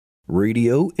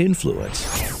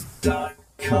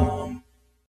radioinfluence.com.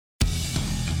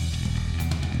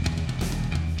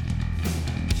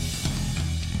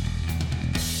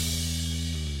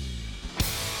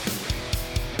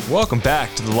 Welcome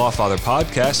back to the Lawfather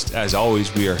Podcast. As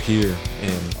always, we are here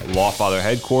in Lawfather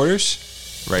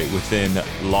headquarters, right within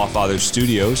Lawfather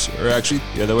Studios, or actually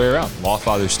the other way around,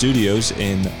 Lawfather Studios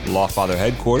in Lawfather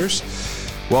headquarters.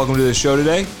 Welcome to the show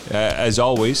today. As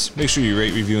always, make sure you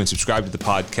rate, review, and subscribe to the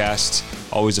podcast.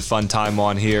 Always a fun time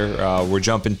on here. We're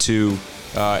jumping to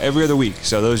every other week.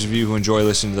 So those of you who enjoy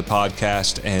listening to the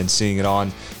podcast and seeing it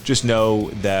on, just know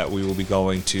that we will be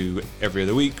going to every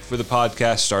other week for the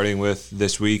podcast, starting with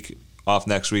this week, off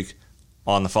next week,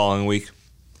 on the following week.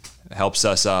 It helps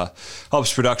us,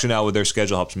 helps production out with their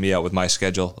schedule, helps me out with my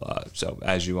schedule. So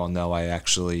as you all know, I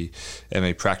actually am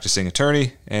a practicing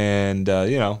attorney, and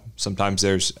sometimes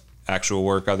there's actual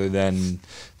work other than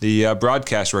the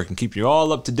broadcast where I can keep you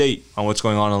all up to date on what's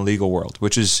going on in the legal world,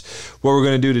 which is what we're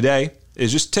going to do today,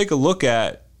 is just take a look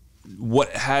at what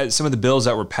had some of the bills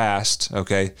that were passed.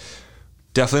 Okay,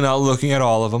 definitely not looking at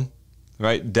all of them,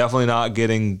 right? Definitely not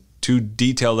getting too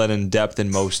detailed and in depth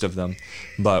in most of them,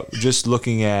 but just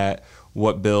looking at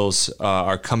what bills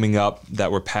are coming up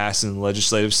that were passed in the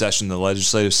legislative session. The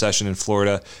legislative session in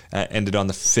Florida ended on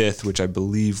the 5th, which I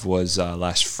believe was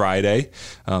last Friday.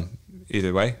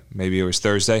 Either way, maybe it was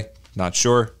Thursday, not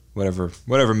sure. Whatever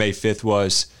May 5th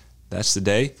was, that's the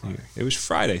day. It was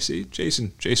Friday. See,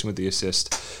 Jason with the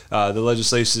assist. The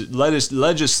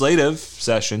legislative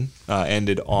session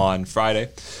ended on Friday.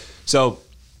 So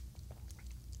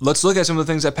let's look at some of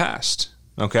the things that passed.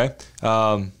 Okay.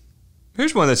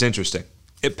 Here's one that's interesting.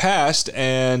 It passed,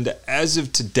 and as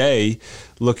of today,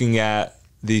 looking at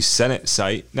the Senate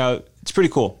site, now it's pretty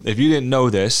cool. If you didn't know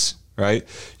this, right,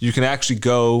 you can actually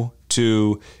go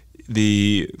to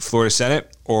the Florida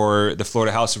Senate or the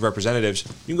Florida House of Representatives.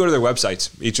 You can go to their websites.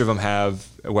 Each of them have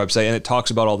a website, and it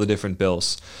talks about all the different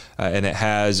bills, and it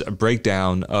has a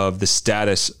breakdown of the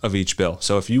status of each bill.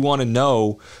 So if you want to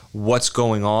know what's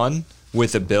going on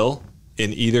with a bill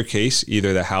in either case,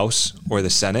 either the House or the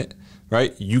Senate,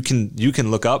 right, you can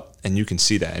look up and you can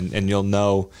see that, and you'll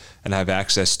know and have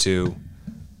access to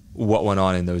what went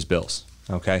on in those bills.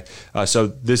 Okay, so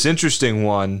this interesting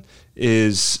one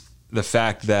is the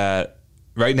fact that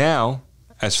right now,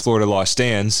 as Florida law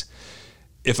stands,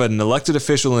 if an elected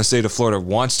official in the state of Florida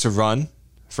wants to run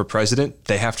for president,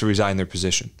 they have to resign their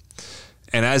position.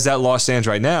 And as that law stands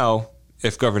right now,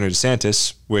 if Governor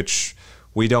DeSantis, which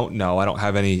we don't know, I don't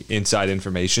have any inside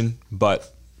information,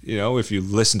 but if you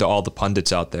listen to all the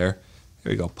pundits out there,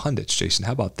 there you go, pundits, Jason,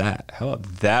 how about that? How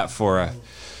about that for a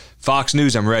Fox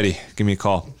News? I'm ready. Give me a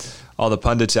call. All the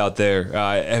pundits out there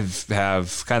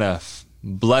have kind of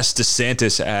blessed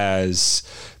DeSantis as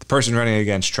the person running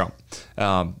against Trump.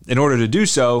 In order to do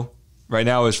so, right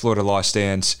now as Florida law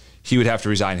stands, he would have to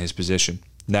resign his position.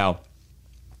 Now,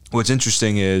 what's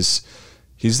interesting is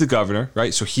he's the governor,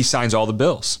 right? So he signs all the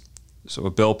bills. So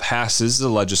a bill passes the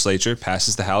legislature,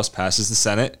 passes the House, passes the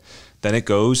Senate, then it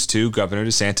goes to Governor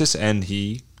DeSantis, and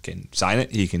he can sign it,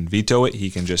 he can veto it,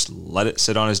 he can just let it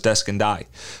sit on his desk and die.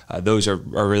 Those are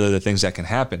really the things that can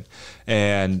happen.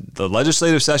 And the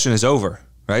legislative session is over,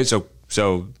 right? So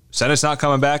Senate's not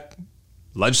coming back,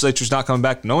 legislature's not coming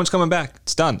back, no one's coming back.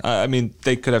 It's done. I mean,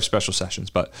 they could have special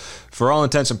sessions, but for all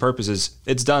intents and purposes,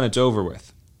 it's done, it's over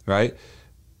with, right?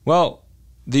 Well,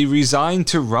 the resign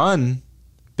to run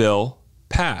bill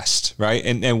passed, right?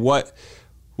 And what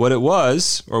it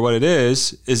was, or what it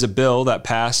is a bill that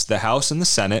passed the House and the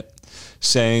Senate,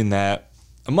 saying that,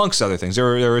 amongst other things, there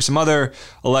were some other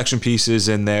election pieces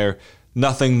in there,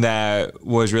 nothing that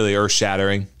was really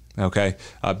earth-shattering, okay?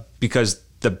 Because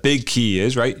the big key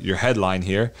is, right, your headline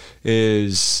here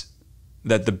is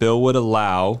that the bill would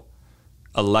allow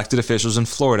elected officials in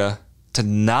Florida to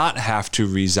not have to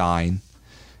resign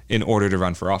in order to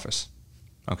run for office.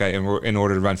 Okay, and in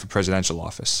order to run for presidential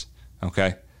office.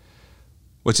 Okay.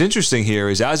 What's interesting here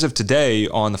is, as of today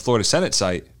on the Florida Senate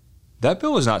site, that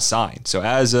bill is not signed. So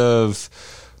as of,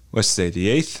 let's say the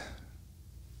 8th,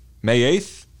 May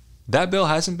 8th, that bill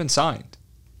hasn't been signed.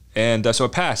 And so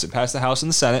it passed. It passed the House and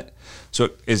the Senate. So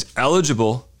it is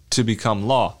eligible to become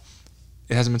law.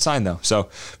 It hasn't been signed though. So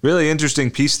really interesting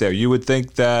piece there. You would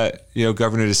think that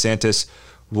Governor DeSantis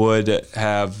would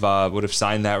have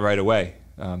signed that right away.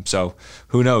 So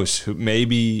who knows?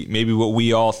 Maybe what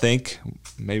we all think,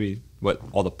 maybe what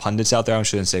all the pundits out there, I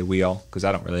shouldn't say we all, because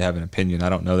I don't really have an opinion. I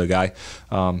don't know the guy.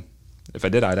 If I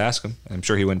did, I'd ask him. I'm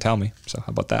sure he wouldn't tell me. So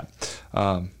how about that?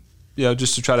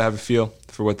 Just to try to have a feel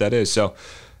for what that is. So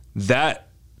that,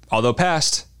 although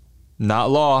passed, not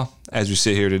law as we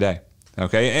sit here today.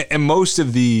 Okay, and most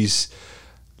of these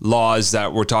laws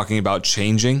that we're talking about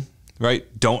changing, right?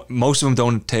 Most of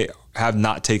them have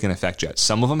not taken effect yet.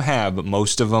 Some of them have, but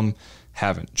most of them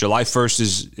haven't. July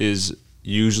 1st is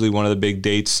usually one of the big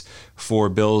dates for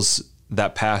bills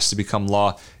that pass to become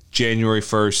law. January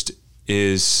 1st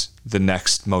is the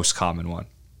next most common one.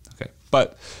 Okay,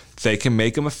 but they can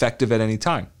make them effective at any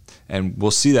time. And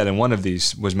we'll see that in one of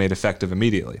these was made effective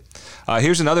immediately.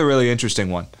 Here's another really interesting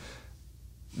one.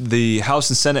 The House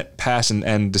and Senate passed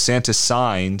and DeSantis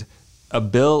signed a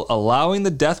bill allowing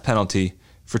the death penalty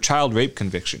for child rape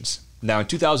convictions. Now, in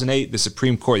 2008, the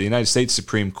Supreme Court, the United States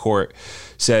Supreme Court,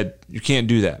 said you can't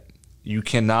do that. You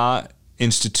cannot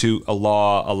institute a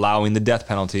law allowing the death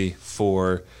penalty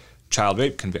for child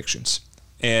rape convictions.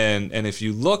 And if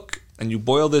you look and you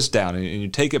boil this down and you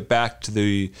take it back to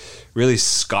the really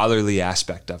scholarly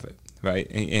aspect of it, right?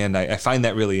 And I find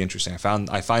that really interesting. I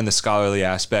find the scholarly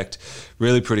aspect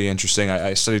really pretty interesting.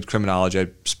 I studied criminology, I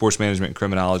had sports management and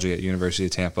criminology at University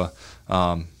of Tampa.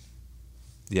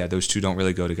 Those two don't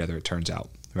really go together, it turns out,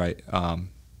 right?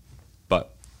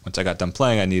 But once I got done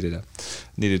playing, I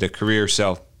needed a career,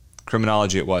 so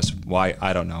criminology it was. Why?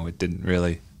 I don't know. It didn't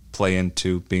really play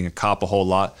into being a cop a whole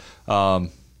lot.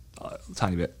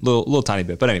 Tiny bit, little tiny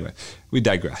bit. But anyway, we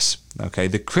digress. Okay,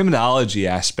 the criminology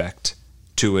aspect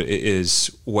to it is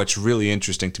what's really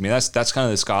interesting to me. That's kind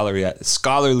of the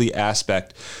scholarly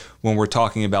aspect when we're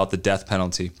talking about the death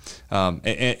penalty.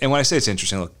 And when I say it's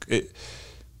interesting, look,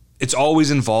 it's always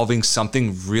involving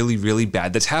something really, really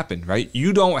bad that's happened, right?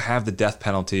 You don't have the death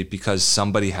penalty because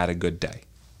somebody had a good day.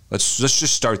 Let's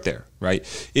just start there, right?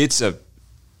 It's a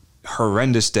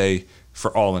horrendous day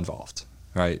for all involved,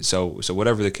 right? So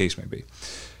whatever the case may be.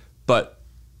 But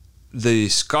the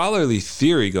scholarly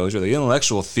theory goes, or the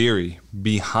intellectual theory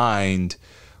behind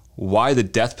why the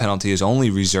death penalty is only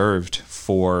reserved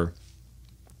for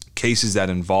cases that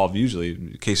involve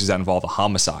a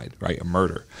homicide, right? A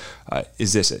murder,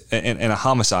 is this. And a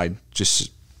homicide just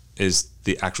is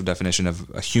the actual definition of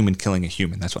a human killing a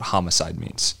human. That's what homicide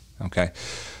means, okay?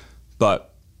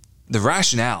 But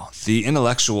the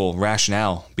intellectual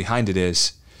rationale behind it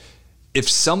is, if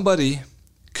somebody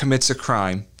commits a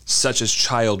crime such as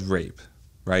child rape,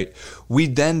 right, we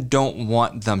then don't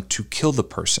want them to kill the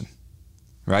person,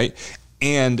 right?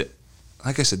 And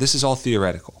like I said, this is all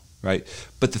theoretical, right?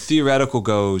 But the theoretical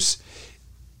goes,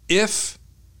 if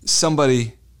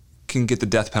somebody can get the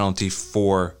death penalty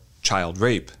for child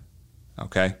rape,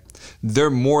 okay,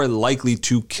 they're more likely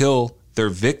to kill their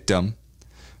victim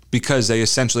because they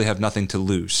essentially have nothing to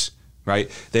lose, right?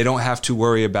 They don't have to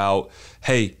worry about,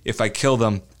 hey, if I kill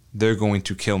them, they're going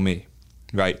to kill me,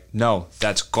 right? No,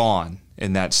 that's gone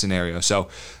in that scenario. So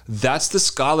that's the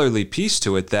scholarly piece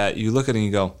to it, that you look at it and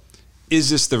you go, is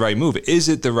this the right move? Is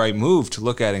it the right move to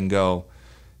look at and go,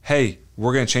 hey,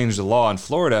 we're going to change the law in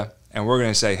Florida and we're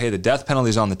going to say, hey, the death penalty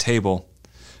is on the table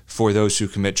for those who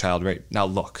commit child rape. Now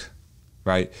look,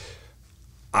 right?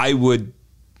 I would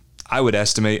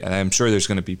estimate, and I'm sure there's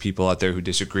going to be people out there who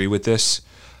disagree with this.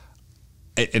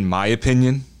 In my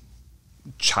opinion,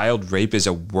 child rape is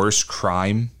a worse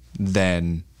crime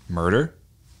than murder,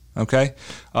 okay?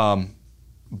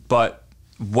 But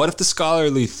what if the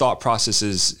scholarly thought process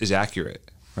is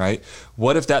accurate, right?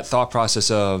 What if that thought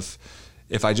process of,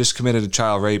 if I just committed a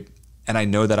child rape and I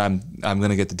know that I'm going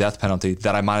to get the death penalty,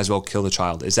 that I might as well kill the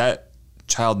child? Is that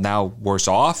child now worse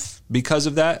off because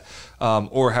of that?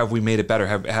 Or have we made it better?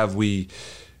 Have we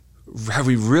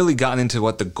really gotten into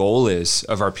what the goal is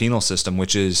of our penal system,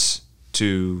 which is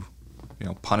to,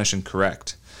 punish and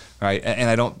correct, right?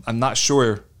 And I'm not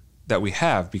sure that we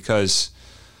have, because,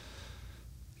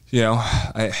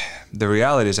 the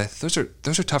reality is those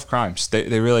are tough crimes.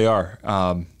 They really are.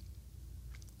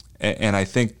 And I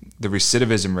think the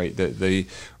recidivism rate, the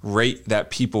rate that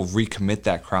people recommit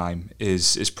that crime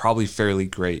is probably fairly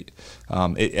great.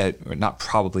 It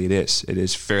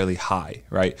is fairly high,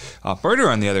 right? Murder,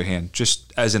 on the other hand,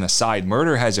 just as an aside,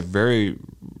 murder has a very,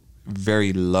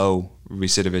 very low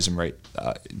recidivism rate.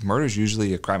 Murder is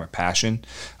usually a crime of passion,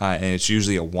 and it's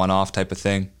usually a one-off type of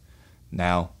thing.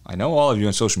 Now, I know all of you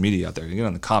on social media out there, you get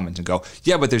in the comments and go,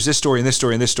 yeah, but there's this story and this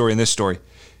story and this story and this story.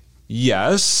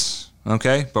 Yes,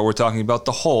 okay, but we're talking about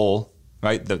the whole,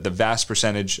 right? The vast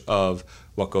percentage of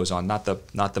what goes on, not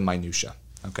the minutia.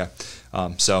 Okay,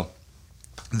 so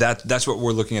that's what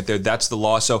we're looking at there. That's the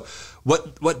law. So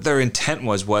what their intent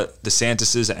was, what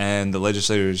DeSantis's and the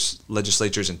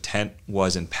legislature's intent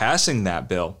was in passing that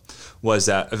bill, was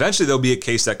that eventually there'll be a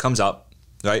case that comes up,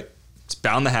 right? It's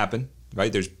bound to happen,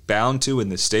 right? There's bound to, in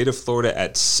the state of Florida,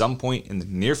 at some point in the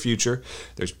near future,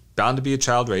 there's bound to be a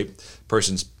child rape.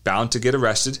 Person's bound to get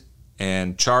arrested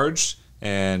and charged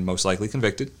and most likely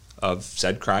convicted of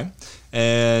said crime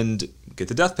and get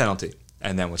the death penalty.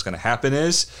 And then what's going to happen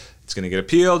is it's going to get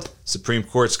appealed. Supreme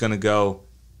Court's going to go,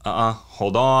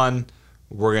 hold on.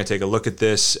 We're going to take a look at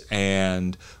this.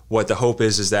 And what the hope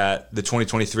is that the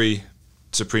 2023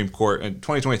 Supreme Court, and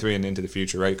 2023 and into the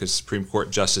future, right? Because Supreme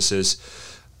Court justices,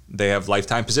 they have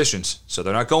lifetime positions, so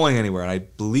they're not going anywhere. And I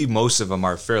believe most of them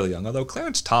are fairly young, although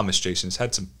Clarence Thomas, Jason, has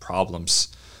had some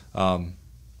problems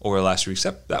over the last few weeks.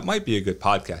 That might be a good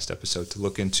podcast episode to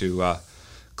look into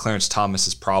Clarence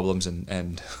Thomas's problems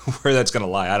and where that's going to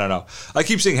lie. I don't know. I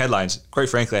keep seeing headlines. Quite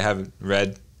frankly, I haven't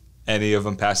read any of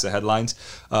them past the headlines.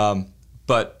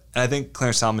 But I think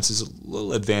Clarence Thomas is a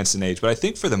little advanced in age. But I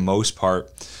think for the most part,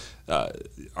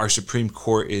 our Supreme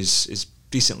Court is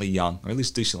decently young, or at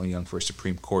least decently young for a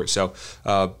Supreme Court. So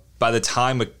by the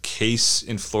time a case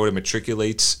in Florida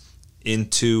matriculates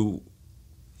into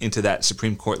that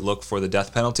Supreme Court look for the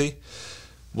death penalty,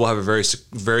 we'll have a very,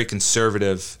 very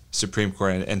conservative Supreme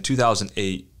Court. And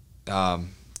 2008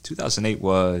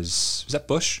 was that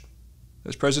Bush that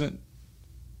was president?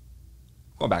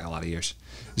 Going back a lot of years.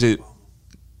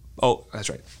 Oh, that's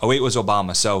right. 2008 was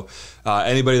Obama. So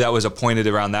anybody that was appointed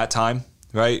around that time,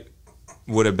 right,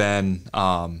 would have been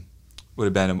a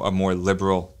more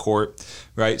liberal court,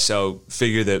 right? So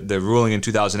figure that the ruling in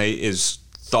 2008 is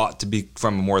thought to be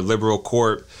from a more liberal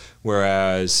court,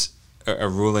 whereas a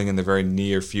ruling in the very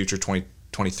near future,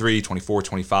 2023, 24,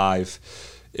 25,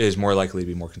 is more likely to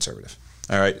be more conservative.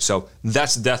 All right, so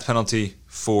that's the death penalty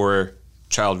for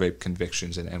child rape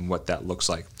convictions and what that looks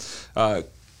like.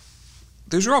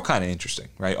 These are all kind of interesting,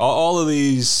 right? All of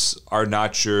these are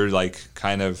not your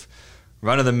kind of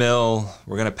run-of-the-mill,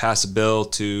 we're going to pass a bill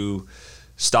to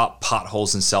stop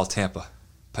potholes in South Tampa.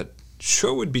 But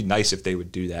sure would be nice if they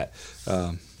would do that.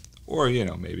 Or,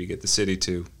 maybe get the city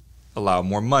to allow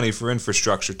more money for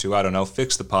infrastructure to, I don't know,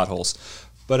 fix the potholes.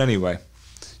 But anyway,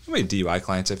 how many DUI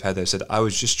clients I've had that said, I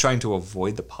was just trying to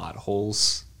avoid the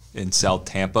potholes in South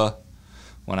Tampa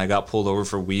when I got pulled over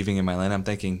for weaving in my lane. I'm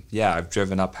thinking, yeah, I've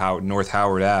driven up North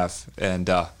Howard Ave, and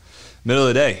middle of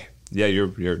the day, yeah,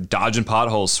 you're dodging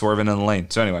potholes, swerving in the lane.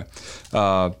 So anyway,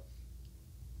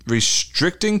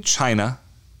 restricting China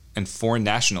and foreign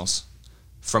nationals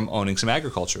from owning some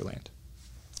agriculture land.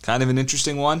 Kind of an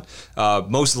interesting one.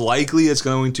 Most likely it's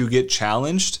going to get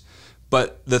challenged,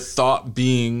 but the thought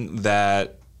being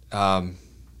that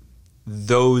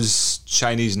those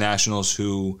Chinese nationals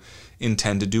who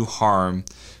intend to do harm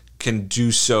can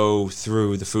do so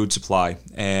through the food supply.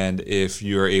 And if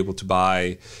you're able to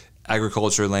buy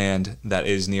agriculture land that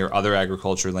is near other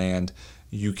agriculture land,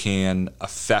 you can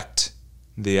affect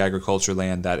the agriculture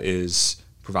land that is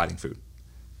providing food.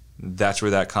 That's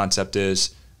where that concept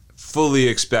is. Fully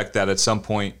expect that at some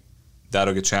point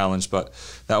that'll get challenged, but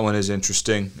that one is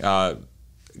interesting.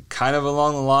 Kind of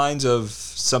along the lines of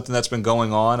something that's been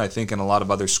going on, I think, in a lot of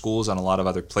other schools and a lot of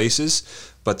other places.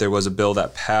 But there was a bill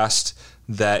that passed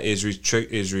that is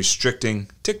restricting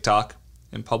TikTok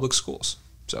in public schools.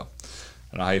 So I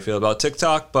don't know how you feel about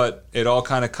TikTok, but it all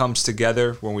kind of comes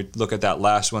together when we look at that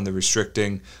last one, the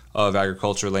restricting of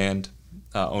agriculture land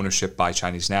ownership by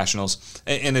Chinese nationals.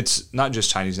 And it's not just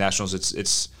Chinese nationals,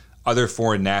 it's other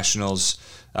foreign nationals,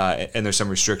 and there's some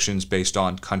restrictions based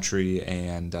on country,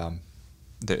 and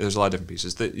there's a lot of different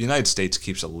pieces. The United States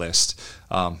keeps a list.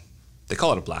 They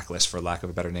call it a blacklist for lack of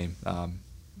a better name.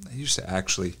 I used to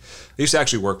actually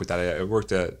work with that. I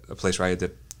worked at a place where I had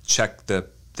to check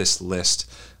this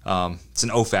list. It's an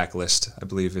OFAC list, I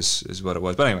believe is what it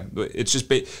was. But anyway, it's just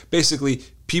basically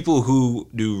people who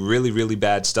do really, really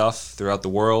bad stuff throughout the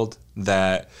world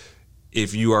that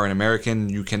if you are an American,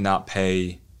 you cannot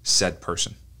pay said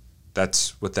person.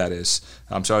 That's what that is.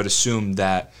 So I would assume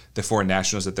that the foreign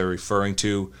nationals that they're referring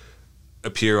to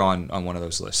appear on one of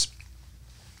those lists.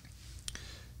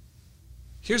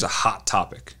 Here's a hot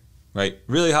topic, right?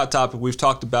 Really hot topic. We've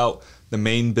talked about the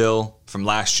main bill from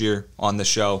last year on the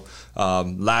show.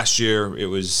 Last year, it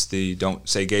was the Don't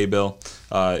Say Gay bill.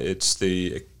 It's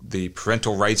the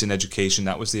Parental Rights in Education.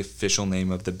 That was the official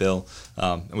name of the bill.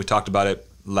 And we talked about it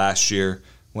last year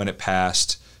when it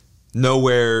passed.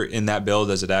 Nowhere in that bill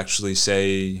does it actually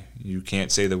say you can't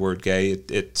say the word gay.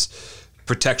 It's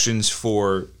protections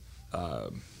for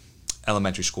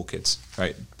elementary school kids,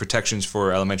 right? Protections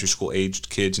for elementary school aged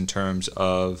kids in terms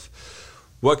of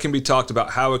what can be talked about,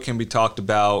 how it can be talked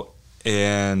about,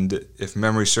 and if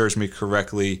memory serves me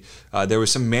correctly, there was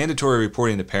some mandatory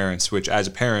reporting to parents, which as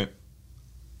a parent,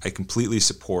 I completely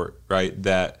support, right?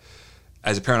 That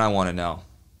as a parent, I want to know,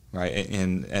 right?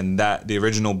 And that the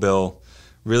original bill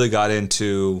really got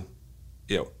into,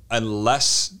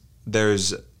 unless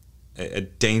there's a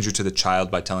danger to the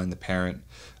child by telling the parent,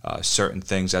 certain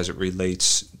things as it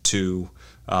relates to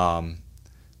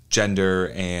gender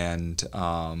and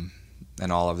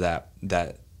all of that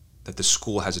the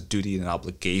school has a duty and an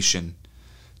obligation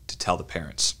to tell the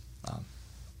parents.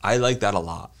 I like that a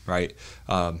lot, right?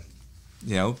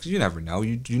 You never know.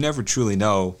 You never truly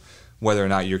know whether or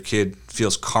not your kid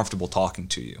feels comfortable talking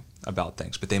to you about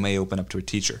things, but they may open up to a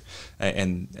teacher.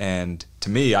 And to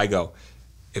me, I go,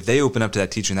 if they open up to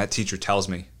that teacher and that teacher tells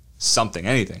me something,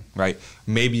 anything, right?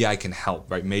 Maybe I can help,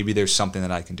 right? Maybe there's something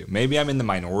that I can do. Maybe I'm in the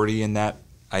minority in that.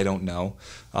 I don't know.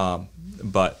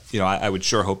 But I would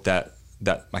sure hope that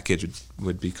my kids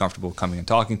would be comfortable coming and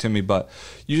talking to me, but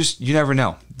you never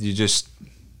know.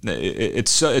 It's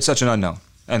such an unknown.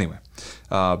 Anyway,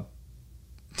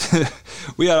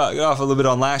 we got off a little bit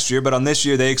on last year, but on this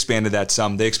year they expanded that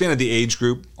some. They expanded the age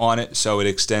group on it, so it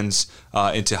extends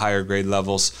into higher grade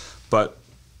levels. But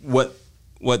what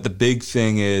the big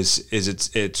thing is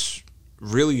it's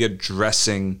really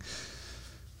addressing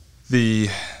the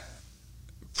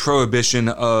prohibition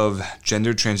of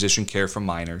gender transition care for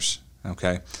minors.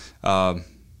 Okay,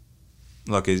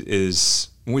 look, is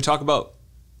when we talk about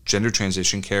gender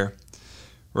transition care,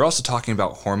 we're also talking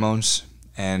about hormones.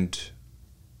 And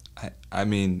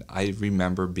I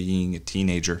remember being a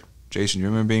teenager. Jason, you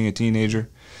remember being a teenager?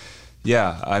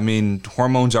 Yeah,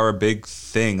 hormones are a big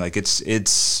thing. Like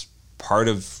it's part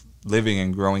of living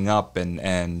and growing up,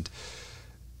 and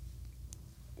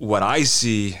what I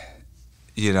see,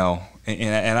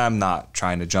 and I'm not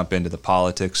trying to jump into the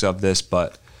politics of this,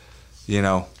 but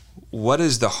what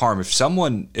is the harm if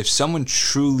someone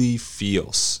truly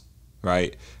feels,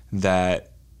 right,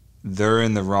 that they're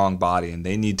in the wrong body and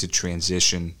they need to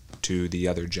transition to the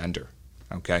other gender?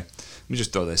 Okay, let me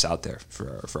just throw this out there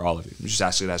for all of you. Just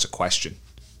ask it as a question.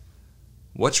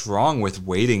 What's wrong with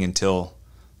waiting until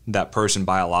that person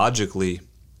biologically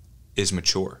is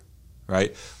mature,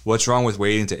 right? What's wrong with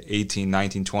waiting to 18,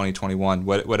 19, 20, 21,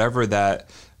 whatever that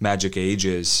magic age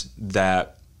is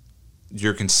that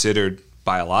you're considered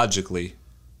biologically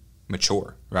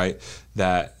mature, right?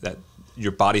 That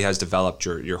your body has developed,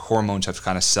 your hormones have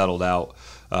kind of settled out,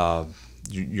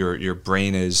 your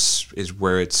brain is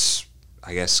where its,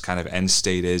 I guess, kind of end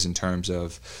state is in terms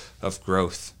of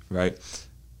growth, right?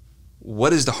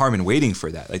 What is the harm in waiting for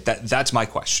that? Like that's my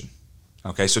question.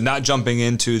 Okay, so not jumping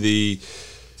into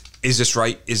is this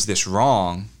right, is this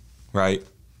wrong, right?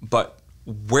 But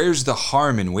where's the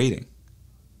harm in waiting,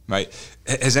 right?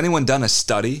 Has anyone done a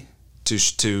study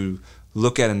to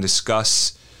look at and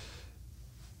discuss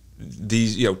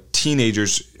these,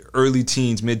 teenagers, early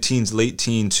teens, mid-teens, late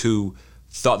teens who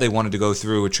thought they wanted to go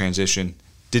through a transition,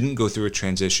 didn't go through a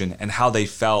transition, and how they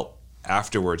felt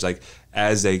afterwards, like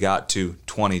as they got to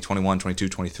 20, 21, 22,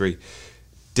 23?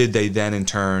 Did they then in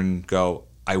turn go,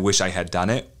 I wish I had done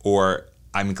it, or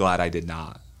I'm glad I did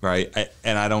not, right?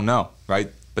 And I don't know, right?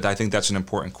 But I think that's an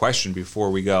important question before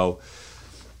we go,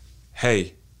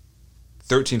 hey,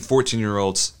 13,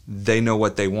 14-year-olds, they know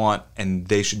what they want and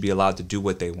they should be allowed to do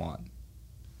what they want,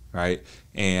 right?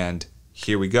 And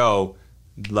here we go,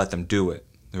 let them do it,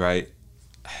 right?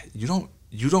 You don't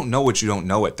know what you don't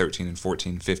know at 13 and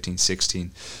 14, 15,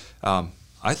 16. I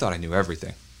thought I knew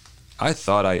everything. I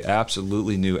thought I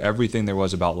absolutely knew everything there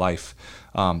was about life.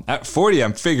 At 40,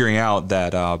 I'm figuring out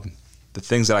that the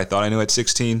things that I thought I knew at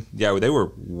 16, yeah, they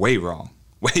were way wrong.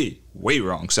 Way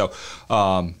wrong. So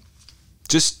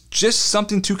just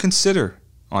something to consider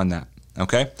on that,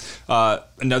 okay?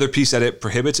 Another piece that it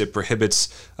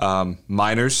prohibits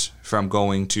minors from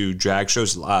going to drag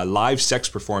shows. Live sex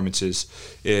performances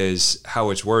is how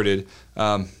it's worded.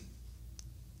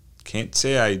 Can't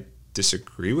say I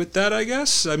disagree with that, I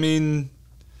guess.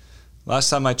 Last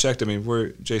time I checked,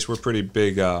 we're pretty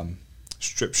big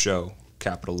strip show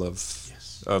capital of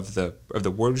the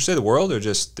world. Would you say the world or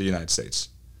just the United States?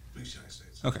 The United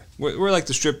States. Okay, we're like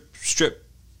the strip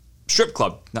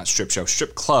club, not strip show,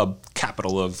 strip club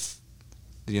capital of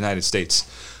the United States.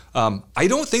 I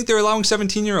don't think they're allowing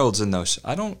 17-year-olds in those.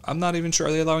 I'm not even sure.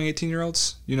 Are they allowing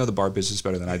 18-year-olds? You know the bar business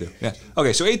better than I do. Yeah.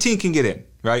 Okay, so 18 can get in,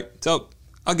 right? So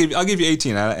I'll give you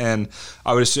 18, and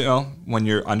I would assume when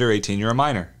you're under 18, you're a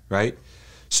minor, right?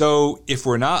 So if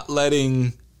we're not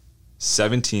letting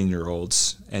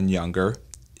 17-year-olds and younger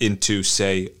into,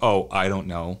 say, I don't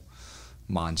know,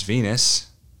 Mons Venus,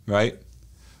 right?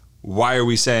 Why are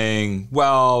we saying,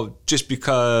 well, just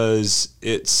because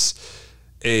it's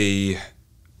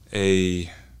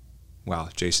wow,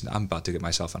 Jason, I'm about to get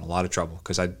myself in a lot of trouble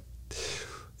because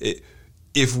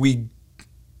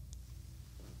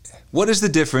what is the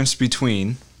difference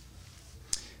between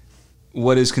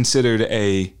what is considered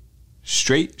a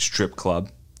straight strip club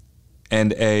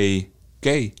and a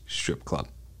gay strip club?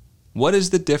 What is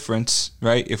the difference,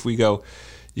 right? If we go,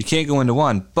 you can't go into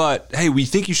one, but hey, we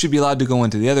think you should be allowed to go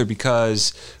into the other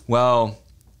because, well,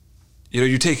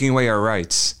 you're taking away our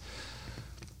rights.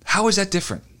 How is that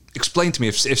different? Explain to me.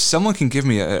 If someone can give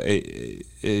me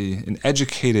an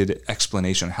educated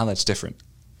explanation on how that's different,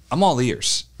 I'm all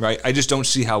ears, right? I just don't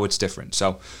see how it's different.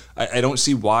 So I don't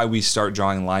see why we start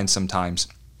drawing lines sometimes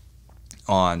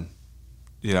on,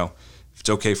 if it's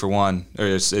okay for one, or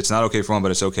it's not okay for one,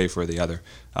 but it's okay for the other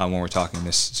when we're talking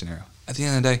this scenario. At the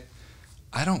end of the day,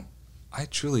 I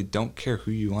truly don't care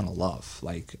who you want to love.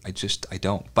 Like, I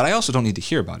don't. But I also don't need to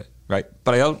hear about it, right?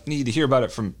 But I don't need to hear about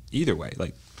it from either way.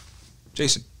 Like,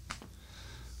 Jason,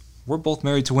 we're both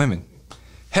married to women.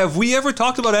 Have we ever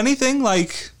talked about anything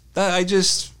like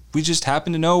that? We just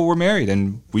happen to know we're married,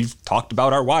 and we've talked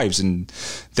about our wives, and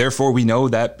therefore we know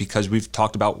that because we've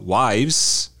talked about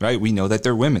wives, right? We know that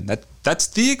they're women. That's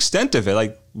the extent of it.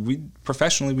 Like, we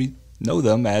know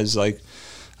them as like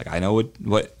I know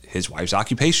what his wife's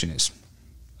occupation is.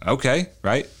 Okay,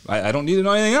 right? I don't need to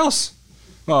know anything else.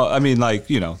 Well, I mean,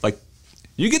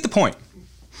 you get the point.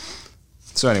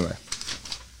 So anyway.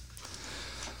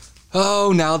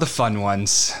 Oh, now the fun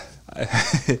ones. I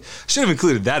should have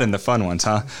included that in the fun ones,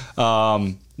 huh? Now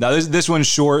this one's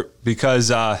short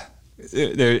because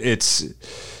it's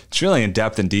really in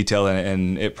depth and detail,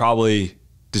 and it probably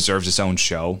deserves its own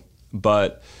show.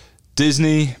 But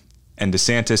Disney and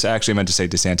DeSantis, actually I meant to say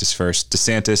DeSantis first.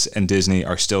 DeSantis and Disney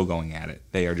are still going at it.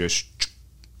 They are just,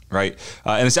 right?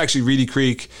 And it's actually Reedy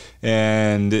Creek,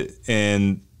 and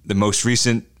in the most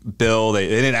recent bill, they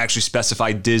didn't actually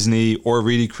specify Disney or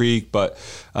Reedy Creek, but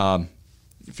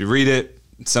if you read it,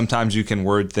 sometimes you can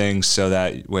word things so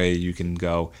that way you can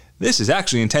go, this is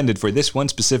actually intended for this one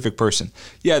specific person.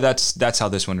 Yeah, that's how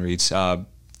this one reads.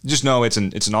 Just know it's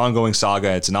an ongoing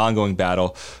saga. It's an ongoing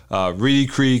battle. Reedy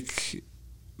Creek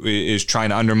is trying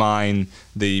to undermine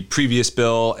the previous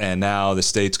bill, and now the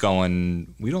state's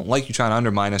going, we don't like you trying to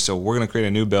undermine us, so we're going to create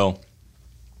a new bill.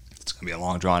 It's going to be a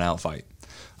long, drawn-out fight.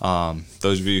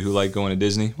 Those of you who like going to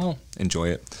Disney, well, enjoy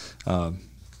it.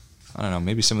 I don't know,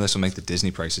 maybe some of this will make the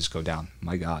Disney prices go down.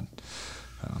 My God.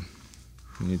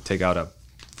 You need to take out a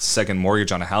second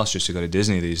mortgage on a house just to go to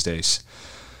Disney these days.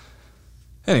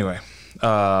 Anyway,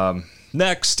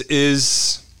 next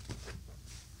is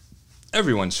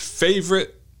everyone's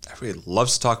favorite. Everybody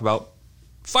loves to talk about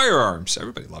firearms.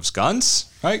 Everybody loves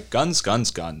guns, right? Guns.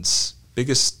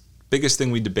 Biggest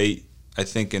thing we debate, I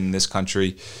think, in this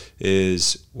country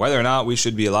is whether or not we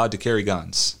should be allowed to carry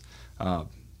guns.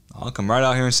 I'll come right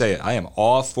out here and say it. I am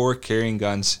all for carrying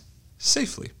guns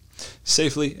safely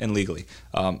and legally.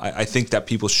 I think that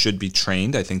people should be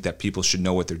trained. I think that people should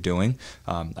know what they're doing.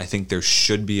 I think there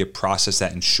should be a process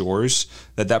that ensures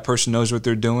that person knows what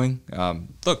they're doing.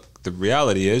 Look, the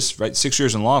reality is, right, 6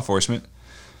 years in law enforcement,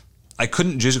 I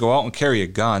couldn't just go out and carry a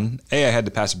gun. A, I had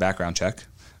to pass a background check.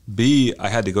 B, I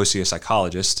had to go see a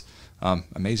psychologist.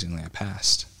 Amazingly, I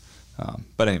passed.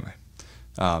 But anyway,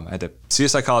 I had to see a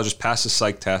psychologist, pass the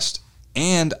psych test,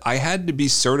 and I had to be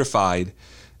certified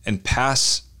and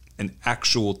pass an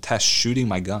actual test shooting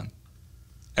my gun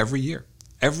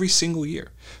every single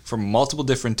year, for multiple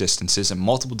different distances and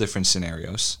multiple different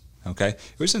scenarios. Okay,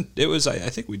 it was I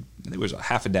think it was a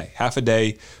half a day. Half a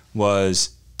day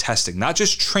was testing, not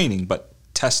just training, but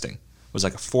testing. It was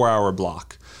like a 4-hour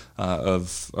block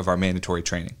of our mandatory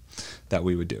training that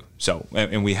we would do. So,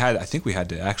 and I think we had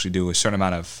to actually do a certain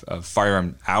amount of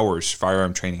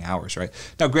firearm training hours, right?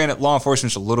 Now, granted, law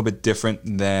enforcement's a little bit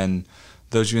different than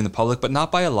those of you in the public, but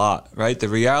not by a lot, right? The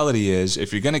reality is,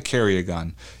 if you're going to carry a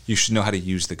gun, you should know how to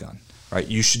use the gun, right?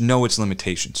 You should know its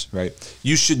limitations, right?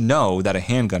 You should know that a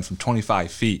handgun from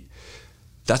 25 feet,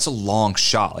 that's a long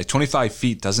shot. Like 25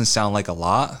 feet doesn't sound like a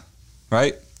lot,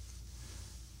 right?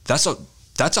 That's a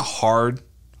hard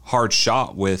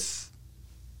shot with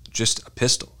just a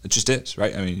pistol. It just is,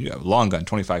 right? I mean, you have a long gun,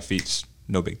 25 feet's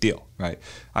no big deal, right?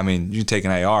 I mean, you can take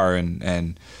an AR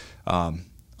and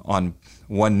on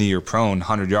one knee or prone,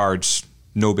 100 yards,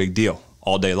 no big deal,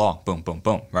 all day long, boom, boom,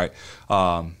 boom, right?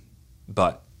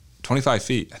 But 25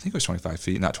 feet, I think it was 25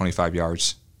 feet, not 25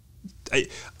 yards.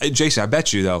 Jason, I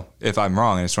bet you, though, if I'm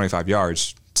wrong and it's 25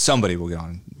 yards, somebody will get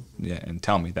on and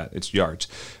tell me that it's yards.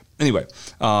 Anyway,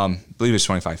 I believe it's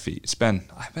 25 feet.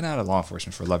 I've been out of law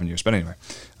enforcement for 11 years, but anyway,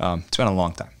 it's been a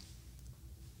long time.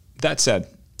 That said,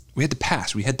 we had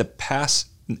to pass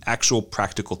an actual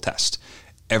practical test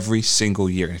every single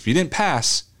year. And if you didn't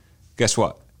pass, guess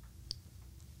what?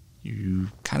 You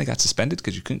kind of got suspended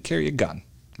because you couldn't carry a gun,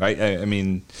 right? I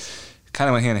mean, kind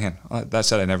of went hand in hand. That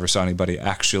said, I never saw anybody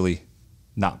actually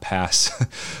not pass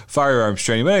firearms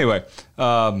training. But anyway,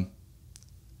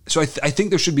 So I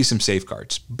think there should be some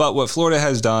safeguards. But what Florida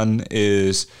has done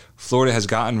is Florida has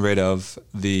gotten rid of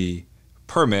the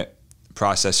permit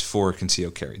process for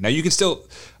concealed carry. Now you can still,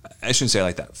 I shouldn't say it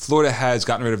like that. Florida has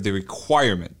gotten rid of the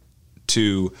requirement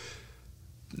to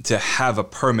have a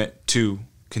permit to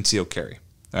concealed carry.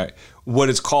 All right. What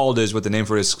it's called is, what the name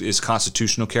for it is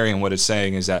constitutional carry, and what it's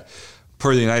saying is that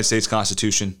per the United States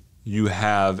Constitution, you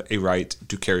have a right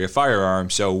to carry a firearm.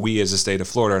 So we as the state of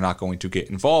Florida are not going to get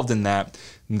involved in that.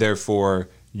 Therefore,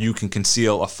 you can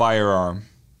conceal a firearm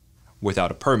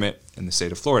without a permit in the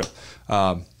state of Florida.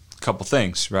 Couple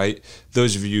things, right?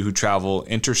 Those of you who travel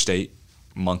interstate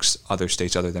amongst other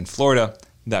states other than Florida,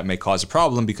 that may cause a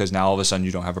problem because now all of a sudden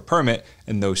you don't have a permit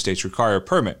and those states require a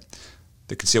permit.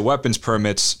 The concealed weapons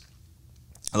permits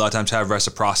a lot of times have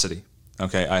reciprocity.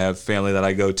 Okay, I have family that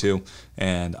I go to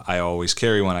and I always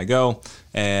carry when I go,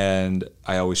 and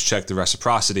I always check the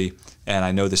reciprocity, and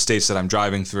I know the states that I'm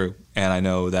driving through, and I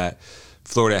know that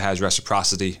Florida has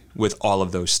reciprocity with all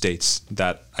of those states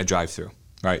that I drive through,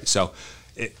 right? So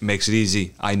it makes it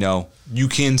easy. I know you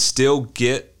can still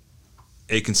get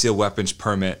a concealed weapons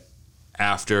permit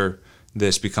after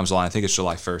this becomes law. I think it's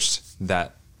July 1st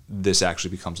that this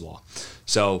actually becomes law.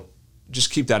 So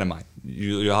just keep that in mind.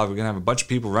 You're going to have a bunch of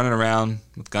people running around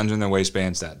with guns in their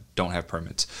waistbands that don't have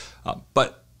permits.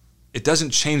 But it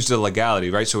doesn't change the legality,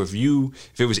 right? So if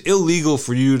it was illegal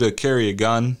for you to carry a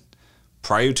gun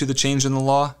prior to the change in the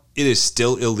law, it is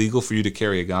still illegal for you to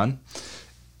carry a gun.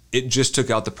 It just took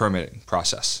out the permitting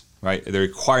process, right? The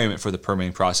requirement for the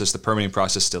permitting process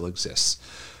still exists,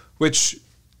 which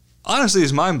honestly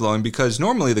is mind-blowing because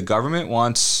normally the government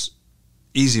wants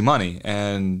easy money,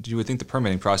 and you would think the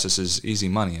permitting process is easy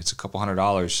money. It's a couple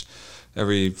 $100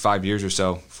 every 5 years or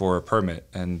so for a permit,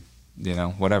 and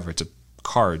whatever. It's a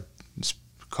card. It's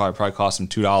probably costs them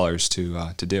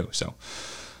 $2 to do. So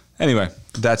anyway,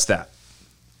 that's that.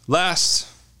 Last,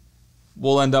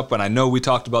 we'll end up, and I know we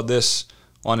talked about this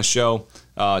on a show,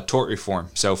 tort reform.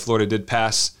 So Florida did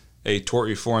pass a tort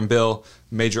reform bill,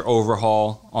 major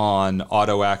overhaul on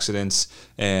auto accidents.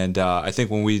 And I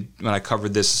think when I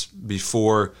covered this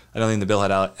before, I don't think the bill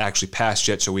had actually passed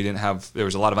yet, so there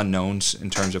was a lot of unknowns in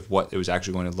terms of what it was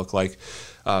actually going to look like.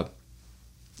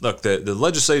 Look, the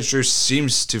legislature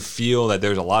seems to feel that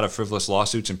there's a lot of frivolous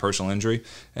lawsuits and personal injury,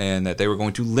 and that they were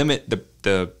going to limit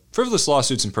the frivolous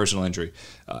lawsuits and personal injury.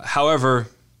 However,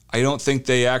 I don't think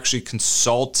they actually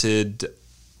consulted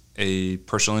a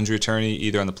personal injury attorney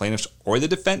either on the plaintiff's or the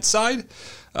defense side.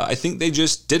 I think they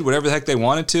just did whatever the heck they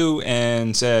wanted to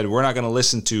and said, we're not going to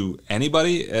listen to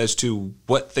anybody as to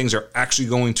what things are actually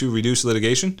going to reduce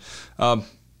litigation. I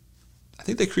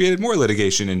think they created more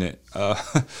litigation in it.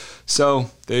 So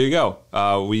there you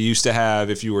go. We used to have,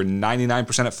 if you were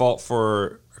 99% at fault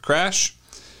for a crash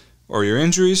or your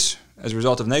injuries as a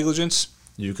result of negligence,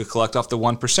 you could collect off the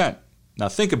 1%. Now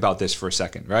think about this for a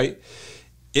second, right?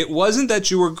 It wasn't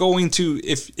that you were going to,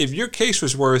 if your case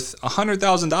was worth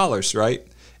 $100,000, right,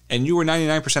 and you were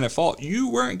 99% at fault, you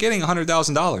weren't getting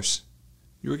 $100,000.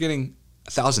 You were getting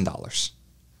 $1,000,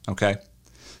 okay?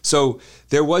 So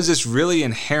there was this really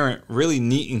inherent, really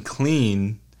neat and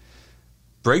clean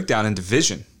breakdown and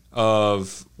division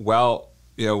of,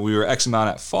 we were X amount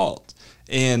at fault.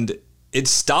 And it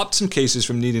stopped some cases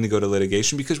from needing to go to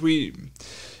litigation because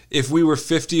if we were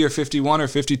 50 or 51 or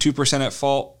 52% at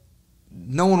fault,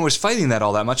 no one was fighting that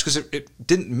all that much because it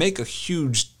didn't make a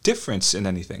huge difference in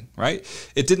anything, right?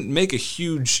 It didn't make a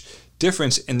huge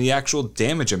difference in the actual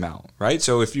damage amount, right?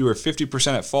 So if you were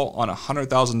 50% at fault on a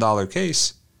 $100,000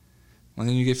 case, well,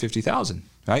 then you get $50,000,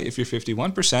 right? If you're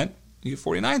 51%, you get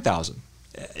 $49,000.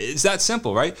 It's that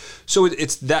simple, right? So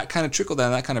it's that kind of trickle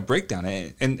down, that kind of breakdown,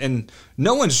 and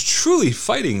no one's truly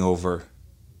fighting over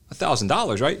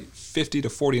 $1,000, right? 50 to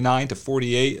 49 to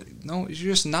 48. No,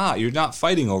 you're just not. You're not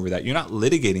fighting over that. You're not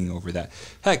litigating over that.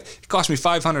 Heck, it cost me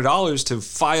 $500 to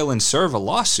file and serve a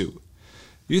lawsuit.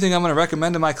 You think I'm going to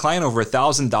recommend to my client over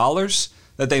 $1,000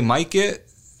 that they might get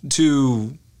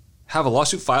to have a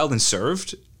lawsuit filed and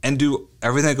served and do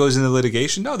everything that goes into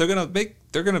litigation? No, they're going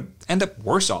to end up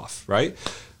worse off, right?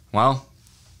 Well,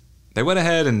 they went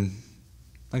ahead and,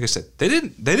 like I said, they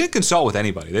didn't consult with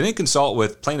anybody. They didn't consult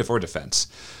with plaintiff or defense.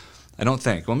 I don't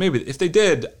think. Well, maybe if they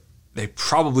did, they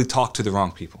probably talked to the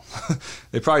wrong people.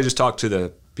 They probably just talked to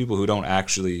the people who don't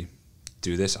actually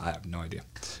do this. I have no idea.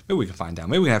 Maybe we can find out.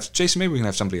 Maybe we can have Jason. Maybe we can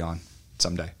have somebody on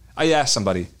someday. I asked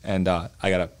somebody, and I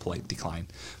got a polite decline.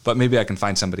 But maybe I can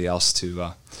find somebody else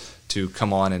to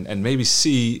come on and maybe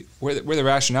see where the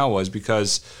rationale was,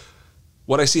 because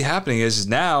what I see happening is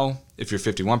now if you're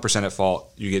 51% at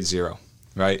fault, you get zero,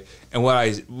 right? And what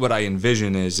I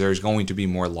envision is there's going to be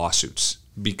more lawsuits,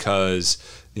 because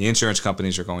the insurance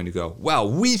companies are going to go, well,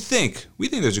 we think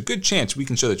there's a good chance we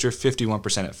can show that you're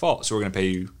 51% at fault, so we're going to pay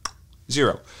you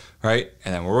 $0, right?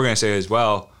 And then what we're going to say is,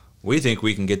 well, we think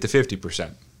we can get to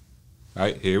 50%,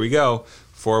 right? Here we go.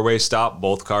 4-way stop,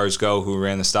 both cars go, who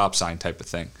ran the stop sign type of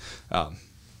thing.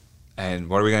 And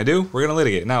what are we going to do? We're going to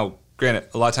litigate. Now, granted,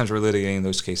 a lot of times we're litigating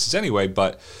those cases anyway,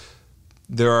 but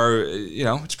there are,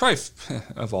 it's probably,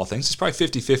 of all things, it's probably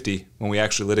 50-50 when we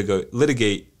actually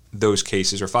litigate those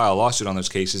cases or file a lawsuit on those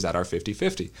cases that are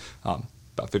 50-50. About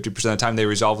 50% of the time they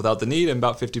resolve without the need, and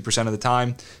about 50% of the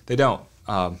time they don't.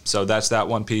 So that's that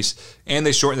one piece. And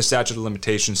they shorten the statute of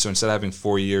limitations, so instead of having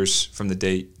 4 years from the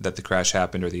date that the crash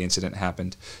happened or the incident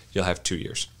happened, you'll have 2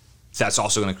 years. That's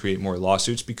also going to create more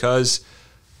lawsuits, because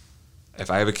if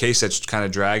I have a case that's kind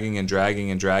of dragging,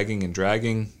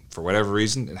 for whatever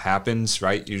reason, it happens,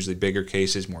 right? Usually bigger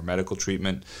cases, more medical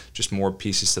treatment, just more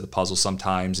pieces to the puzzle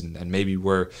sometimes, and maybe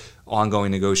we're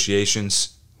ongoing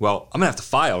negotiations. Well, I'm going to have to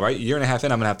file, right? A year and a half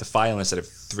in, I'm going to have to file instead of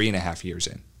 3.5 years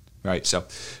in, right? So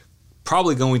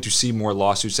probably going to see more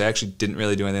lawsuits. They actually didn't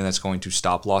really do anything that's going to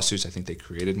stop lawsuits. I think they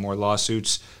created more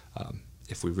lawsuits.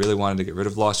 If we really wanted to get rid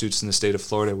of lawsuits in the state of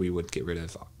Florida, we would get rid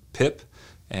of PIP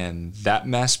and that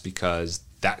mess, because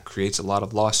that creates a lot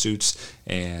of lawsuits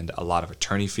and a lot of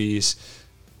attorney fees.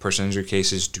 Personal injury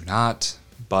cases do not.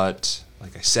 But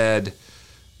like I said,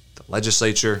 the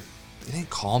legislature, they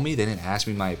didn't call me. They didn't ask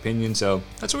me my opinion. So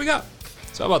that's what we got.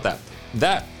 So how about that?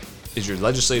 That is your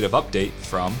legislative update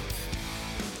from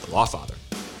the Lawfather.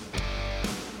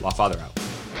 Lawfather out.